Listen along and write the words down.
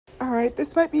right,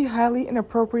 this might be highly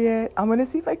inappropriate. I'm going to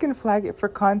see if I can flag it for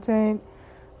content,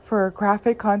 for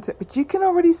graphic content, but you can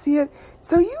already see it.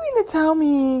 So you mean to tell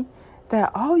me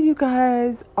that all you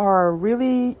guys are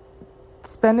really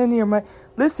spending your money?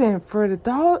 Listen, for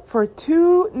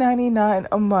 $2.99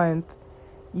 a month,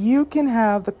 you can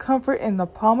have the comfort in the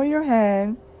palm of your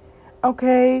hand.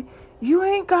 Okay, you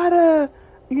ain't gotta,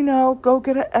 go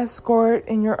get an escort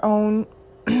in your own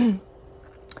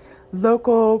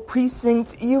local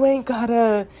precinct. You ain't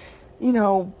gotta,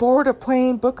 board a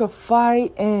plane, book a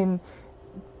flight, and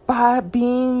buy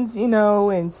beans,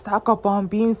 and stock up on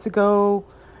beans to go.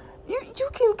 You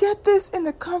can get this in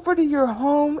the comfort of your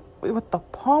home with the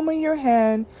palm of your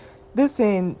hand.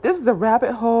 Listen, this is a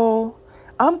rabbit hole.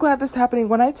 I'm glad this is happening.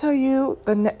 When I tell you,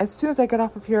 as soon as I get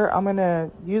off of here, I'm going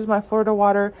to use my Florida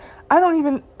water. I don't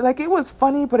even, it was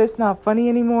funny, but it's not funny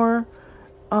anymore.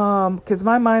 Because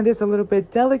my mind is a little bit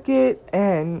delicate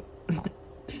and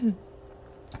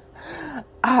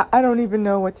I don't even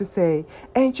know what to say.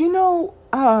 And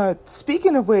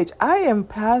speaking of which, I am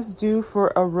past due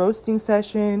for a roasting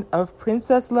session of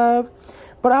Princess Love,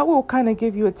 but I will kind of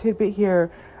give you a tidbit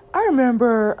here. I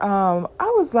remember, I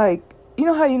was like, you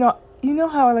know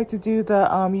how I like to do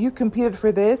the, you competed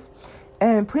for this,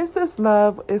 and Princess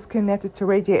Love is connected to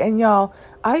Ray J. And y'all,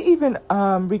 I even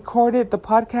recorded the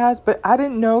podcast, but I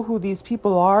didn't know who these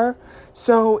people are.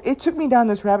 So it took me down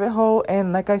this rabbit hole.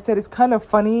 And like I said, it's kind of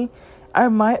funny. I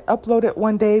might upload it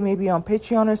one day, maybe on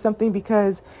Patreon or something,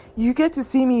 because you get to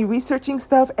see me researching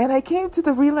stuff. And I came to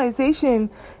the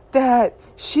realization that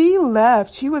she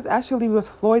left. She was actually with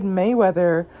Floyd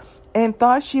Mayweather and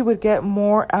thought she would get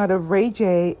more out of Ray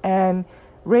J. And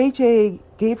Ray J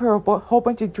gave her a whole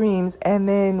bunch of dreams. And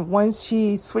then once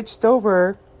she switched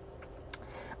over,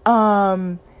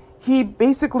 he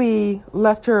basically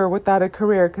left her without a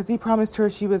career because he promised her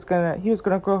he was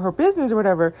gonna grow her business or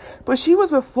whatever. But she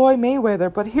was with Floyd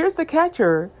Mayweather. But here's the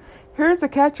catcher.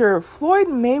 Floyd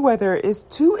Mayweather is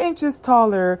 2 inches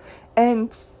taller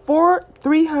and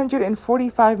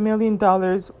 $345 million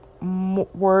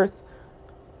worth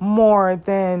more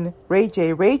than Ray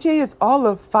J. Ray J is all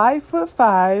of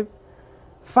 5'5",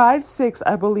 5'6",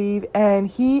 I believe, and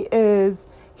he's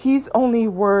only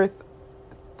worth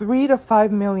 $3 to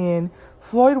 $5 million.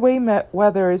 Floyd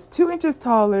Mayweather is 2 inches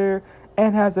taller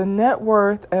and has a net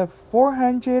worth of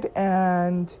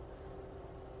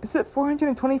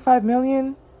 $425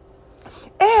 million?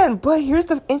 But here's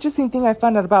the interesting thing I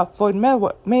found out about Floyd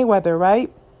Mayweather,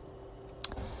 right?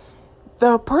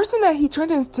 The person that he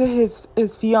turned into his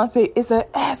fiance is an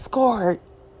escort.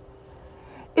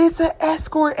 It's an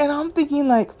escort. And I'm thinking,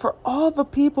 for all the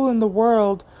people in the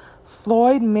world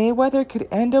Floyd Mayweather could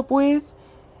end up with,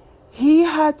 he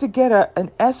had to get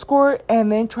an escort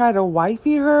and then try to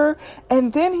wifey her.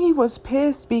 And then he was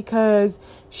pissed because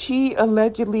she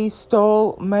allegedly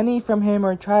stole money from him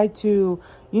or tried to,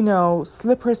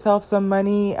 slip herself some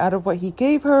money out of what he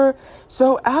gave her.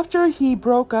 So after he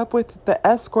broke up with the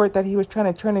escort that he was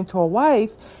trying to turn into a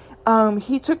wife,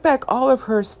 he took back all of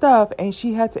her stuff and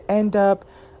she had to end up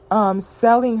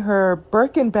selling her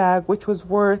Birkin bag, which was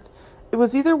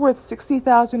either worth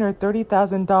 $60,000 or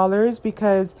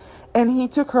 $30,000 and he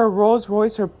took her Rolls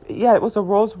Royce, it was a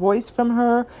Rolls Royce from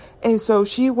her. And so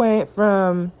she went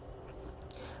from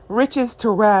riches to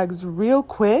rags real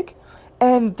quick.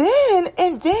 And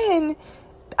then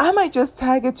I might just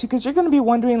tag it too, because you're going to be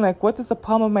wondering, what does the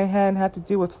palm of my hand have to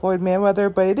do with Floyd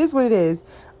Mayweather? But it is what it is.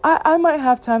 I might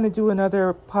have time to do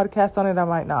another podcast on it. I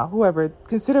might not. Whoever.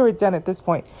 Consider it done at this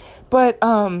point. But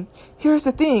here's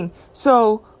the thing.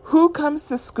 So who comes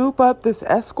to scoop up this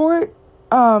escort?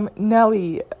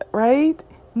 Nelly, right?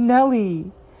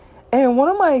 Nelly. And one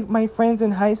of my friends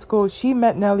in high school, she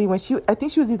met Nelly when I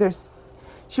think she was either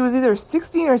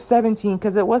 16 or 17,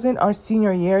 because it wasn't our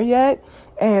senior year yet.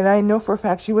 And I know for a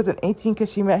fact she wasn't 18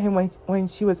 because she met him when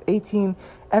she was 18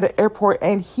 at an airport.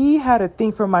 And he had a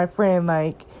thing for my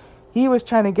friend. He was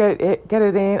trying to get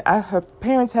it in. Her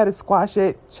parents had to squash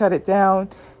it, shut it down,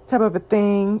 type of a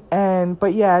thing.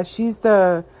 But yeah, she's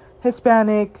the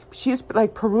Hispanic. She's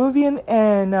Peruvian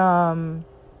and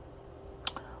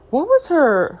what was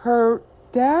her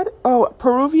dad? Oh,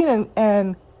 Peruvian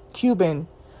and Cuban.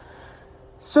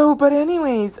 So, but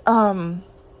anyways,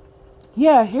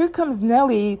 here comes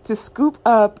Nelly to scoop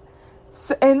up.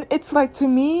 And it's to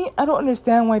me, I don't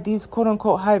understand why these quote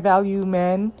unquote high value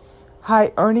men,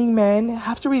 high earning men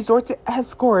have to resort to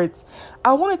escorts.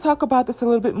 I want to talk about this a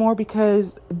little bit more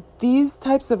because these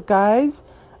types of guys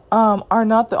are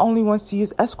not the only ones to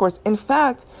use escorts. In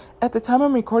fact, at the time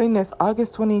I'm recording this,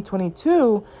 August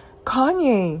 2022,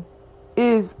 Kanye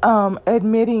is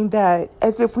admitting that,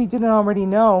 as if we didn't already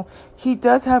know, he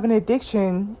does have an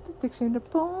addiction. Addiction to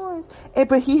porn.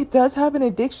 But he does have an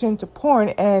addiction to porn,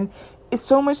 and it's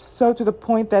so much so to the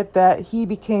point that he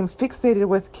became fixated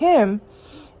with Kim,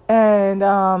 and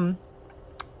the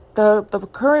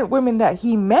current women that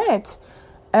he met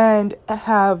and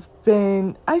have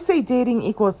been, I say dating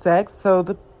equals sex. So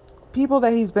the people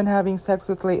that he's been having sex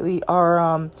with lately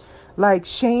are like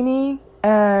Shani,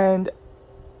 and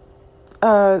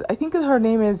I think her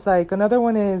name is like, another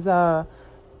one is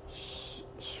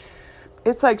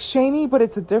it's like Shani, but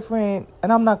it's a different,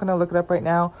 and I'm not gonna look it up right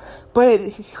now. But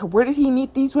where did he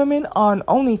meet these women? On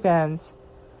OnlyFans,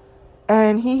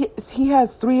 and he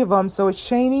has 3 of them. So it's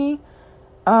Shani,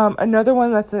 another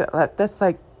one that's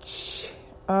like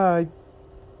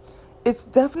it's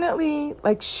definitely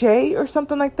like Shay or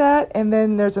something like that. And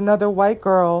then there's another white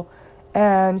girl,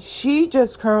 and she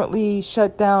just currently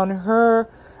shut down her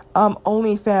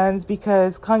OnlyFans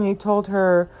because Kanye told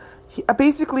her,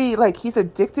 basically, like, he's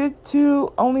addicted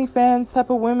to OnlyFans type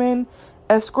of women,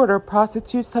 escort or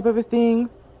prostitutes type of a thing.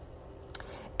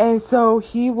 And so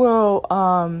he will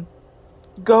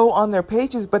go on their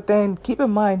pages, but then keep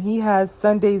in mind he has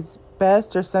Sunday's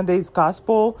Best or Sunday's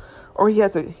Gospel, or he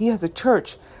has a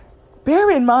church.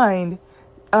 Bear in mind,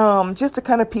 just to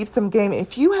kind of peep some game,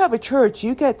 if you have a church,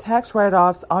 you get tax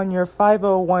write-offs on your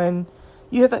 501.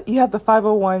 You have the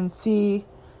 501c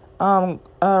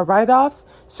write-offs.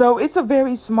 So it's a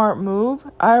very smart move.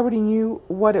 I already knew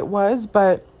what it was,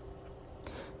 but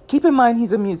keep in mind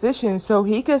he's a musician, so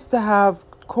he gets to have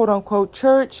quote-unquote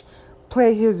church,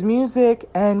 play his music,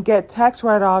 and get tax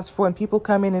write-offs for when people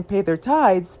come in and pay their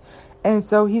tithes. And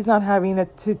so he's not having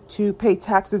to pay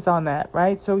taxes on that,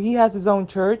 right? So he has his own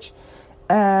church,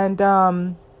 and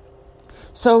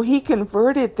so he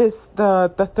converted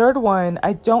the third one.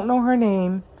 I don't know her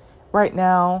name right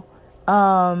now.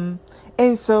 And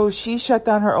so she shut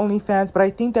down her OnlyFans, but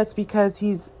I think that's because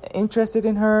he's interested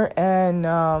in her,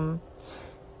 and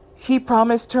he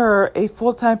promised her a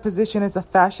full-time position as a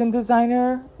fashion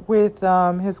designer with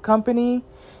his company.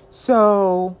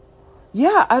 So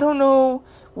yeah, I don't know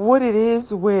what it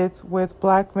is with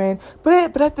black men,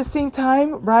 but at the same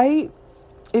time, right?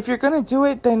 If you're gonna do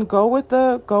it, then go with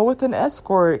an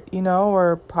escort,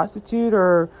 or prostitute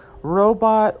or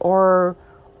robot or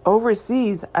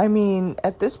overseas. I mean,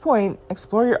 at this point,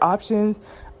 explore your options.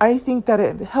 I think that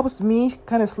it helps me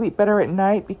kind of sleep better at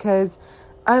night because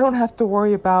I don't have to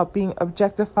worry about being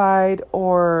objectified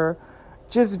or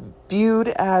just viewed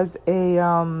as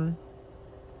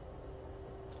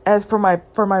as for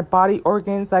my body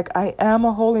organs. Like, I am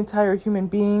a whole entire human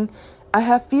being. I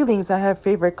have feelings. I have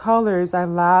favorite colors. I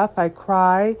laugh. I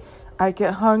cry. I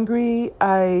get hungry.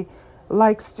 I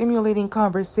like stimulating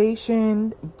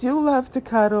conversation. Do love to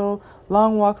cuddle.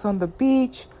 Long walks on the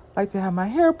beach. Like to have my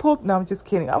hair pulled. No, I'm just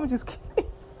kidding. But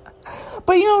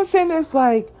you know what I'm saying? It's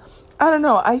like, I don't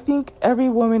know. I think every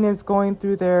woman is going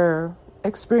through their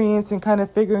experience and kind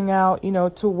of figuring out,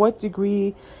 to what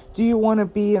degree do you want to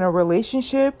be in a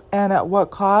relationship and at what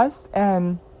cost.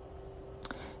 And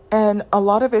a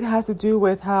lot of it has to do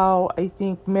with how I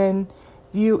think men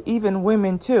view even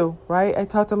women too, right? I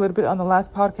talked a little bit on the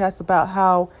last podcast about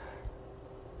how,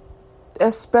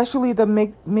 especially the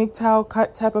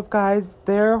MGTOW type of guys,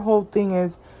 their whole thing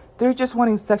is they're just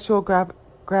wanting sexual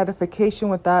gratification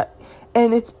with that.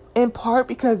 And it's in part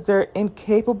because they're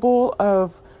incapable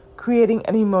of creating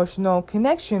an emotional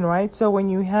connection, right? So when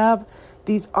you have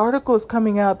these articles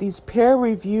coming out, these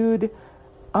peer-reviewed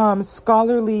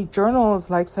scholarly journals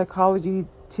like Psychology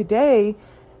Today,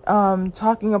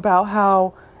 talking about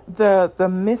how the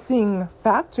missing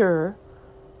factor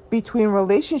between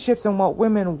relationships and what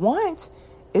women want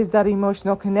is that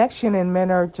emotional connection, and men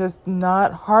are just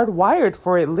not hardwired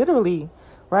for it, literally,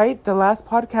 right? The last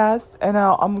podcast, and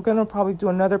I'm going to probably do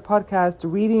another podcast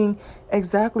reading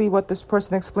exactly what this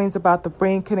person explains about the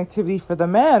brain connectivity for the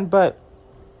man, but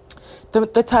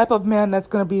the type of man that's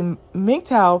going to be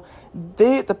MGTOW,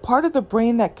 the part of the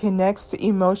brain that connects to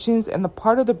emotions and the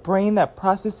part of the brain that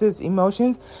processes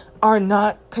emotions are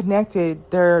not connected.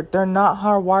 They're not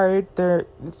hardwired.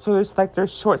 They're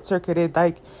short circuited.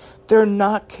 Like, they're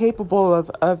not capable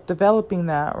of developing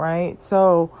that, right?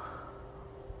 So,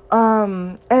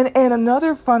 and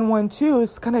another fun one too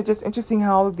is kind of just interesting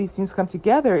how all of these things come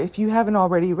together. If you haven't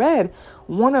already read,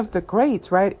 one of the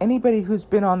greats, right? Anybody who's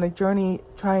been on the journey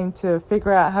trying to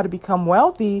figure out how to become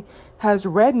wealthy has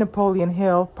read Napoleon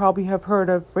Hill, probably have heard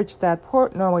of Rich Dad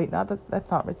Poor. No, wait, that's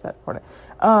not Rich Dad Poor.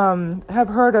 Have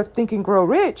heard of Think and Grow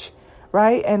Rich,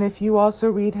 right? And if you also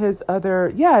read his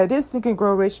other, yeah, it is Think and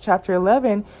Grow Rich, chapter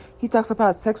 11, he talks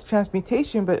about sex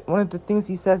transmutation. But one of the things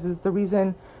he says is the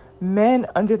reason men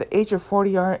under the age of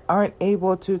 40 aren't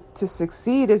able to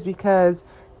succeed is because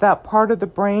that part of the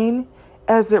brain,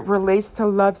 as it relates to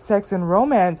love, sex, and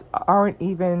romance, aren't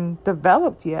even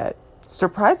developed yet.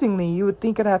 Surprisingly, you would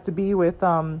think it'd have to be with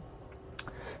their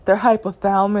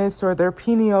hypothalamus or their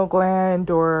pineal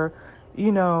gland, or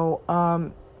you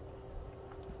know,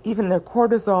 even their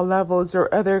cortisol levels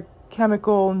or other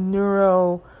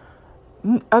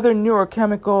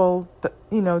neurochemical,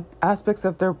 aspects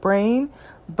of their brain.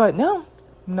 But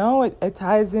no, it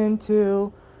ties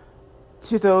into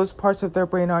to those parts of their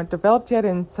brain aren't developed yet,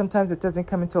 and sometimes it doesn't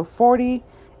come until 40,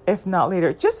 if not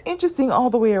later. Just interesting all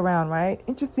the way around, right?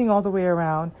 Interesting all the way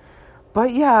around.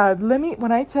 But yeah,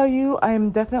 when I tell you, I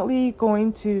am definitely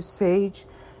going to sage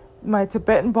my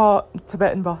Tibetan bowls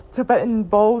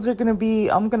are going to be,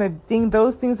 I'm going to ding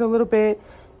those things a little bit,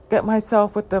 get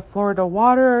myself with the Florida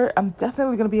water. I'm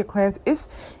definitely going to be a cleanse. It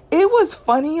was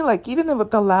funny, like even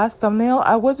with the last thumbnail,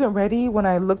 I wasn't ready when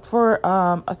I looked for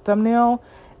a thumbnail,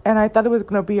 and I thought it was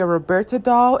going to be a Roberta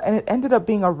doll, and it ended up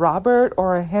being a Robert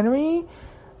or a Henry.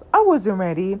 I wasn't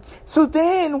ready. So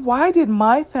then why did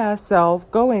my fast self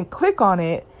go and click on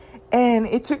it? And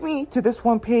it took me to this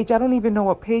one page. I don't even know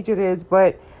what page it is,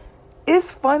 but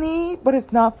it's funny, but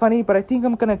it's not funny. But I think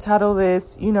I'm going to title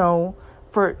this,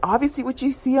 for obviously what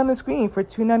you see on the screen, for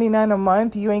 $2.99 a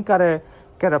month. You ain't got to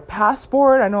get a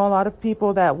passport. I know a lot of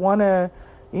people that want to,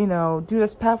 do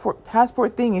this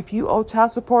passport thing. If you owe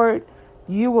child support,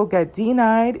 you will get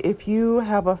denied. If you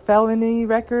have a felony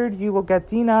record, you will get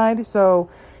denied. So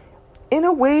in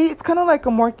a way, it's kind of like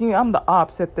I'm the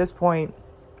ops at this point.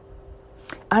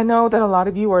 I know that a lot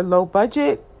of you are low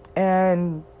budget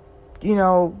and,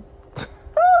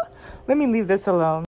 let me leave this alone.